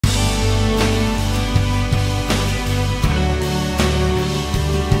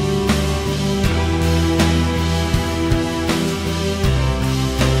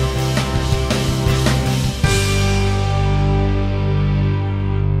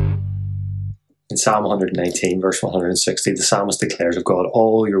In Psalm 119, verse 160, the psalmist declares of God,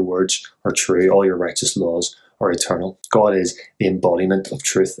 all your words are true, all your righteous laws are eternal. God is the embodiment of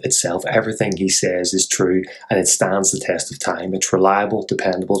truth itself. Everything he says is true, and it stands the test of time. It's reliable,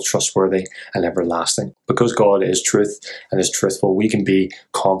 dependable, trustworthy, and everlasting. Because God is truth and is truthful, we can be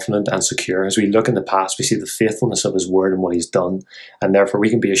confident and secure. As we look in the past, we see the faithfulness of his word and what he's done, and therefore we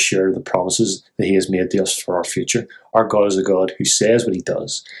can be assured of the promises that he has made to us for our future. Our God is a God who says what he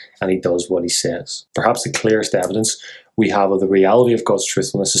does, and he does what he says. Perhaps the clearest evidence we have of the reality of God's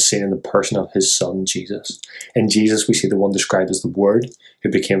truthfulness is seen in the person of his son, Jesus. In Jesus, we see the one described as the Word, who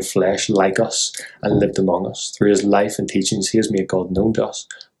became flesh like us and lived among us. Through his life and teachings, he has made God known to us,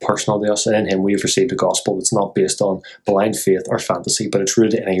 personal to us, and in him we have received a gospel that's not based on blind faith or fantasy, but it's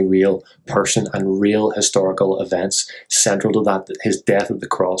rooted in a real person and real historical events. Central to that, his death at the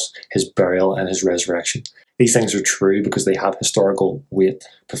cross, his burial, and his resurrection. These things are true because they have historical weight,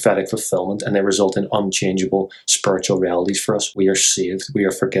 prophetic fulfillment, and they result in unchangeable spiritual realities for us. We are saved, we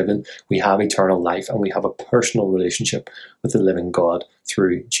are forgiven, we have eternal life, and we have a personal relationship with the living God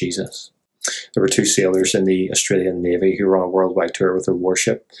through Jesus. There were two sailors in the Australian Navy who were on a worldwide tour with their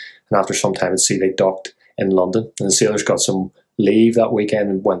warship, and after some time at sea they docked in London, and the sailors got some leave that weekend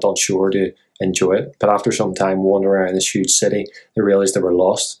and went on shore to enjoy it. But after some time wandering around this huge city, they realised they were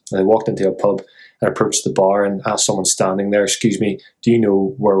lost, and they walked into a pub and approached the bar and asked someone standing there, excuse me, do you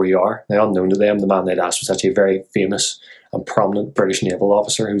know where we are? Now, unknown to them, the man they'd asked was actually a very famous and prominent British naval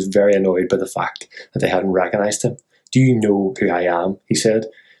officer who was very annoyed by the fact that they hadn't recognised him. Do you know who I am? He said.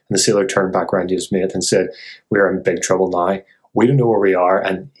 And the sailor turned back around to his mate and said, we are in big trouble now. We don't know where we are,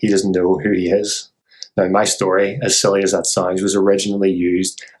 and he doesn't know who he is. Now, my story, as silly as that sounds, was originally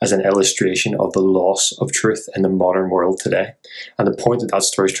used as an illustration of the loss of truth in the modern world today. And the point that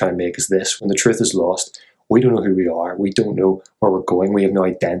story is trying to make is this: when the truth is lost, we don't know who we are, we don't know where we're going, we have no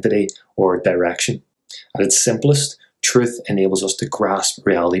identity or direction. At its simplest, truth enables us to grasp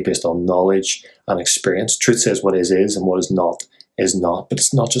reality based on knowledge and experience. Truth says what is and what is not. But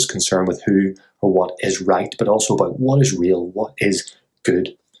it's not just concerned with who or what is right, but also about what is real, what is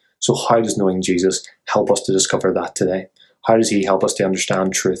good. So how does knowing Jesus help us to discover that today? How does he help us to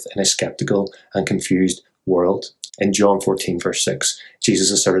understand truth in a skeptical and confused world? In John 14, verse 6,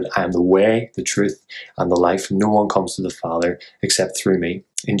 Jesus asserted, I am the way, the truth, and the life. No one comes to the Father except through me.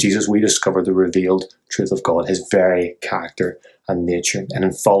 In Jesus, we discover the revealed truth of God, his very character and nature. And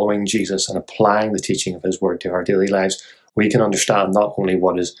in following Jesus and applying the teaching of his word to our daily lives, we can understand not only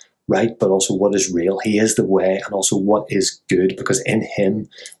what is right, but also what is real. He is the way, and also what is good, because in him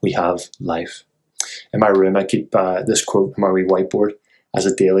we have life. In my room, I keep this quote on my wee whiteboard as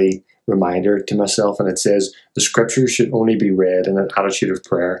a daily reminder to myself, and it says, the scriptures should only be read in an attitude of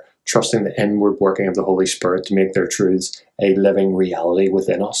prayer, trusting the inward working of the Holy Spirit to make their truths a living reality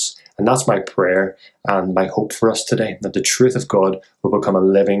within us. And that's my prayer and my hope for us today, that the truth of God will become a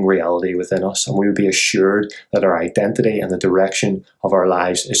living reality within us, and we will be assured that our identity and the direction of our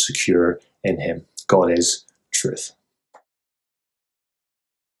lives is secure in him. God is truth.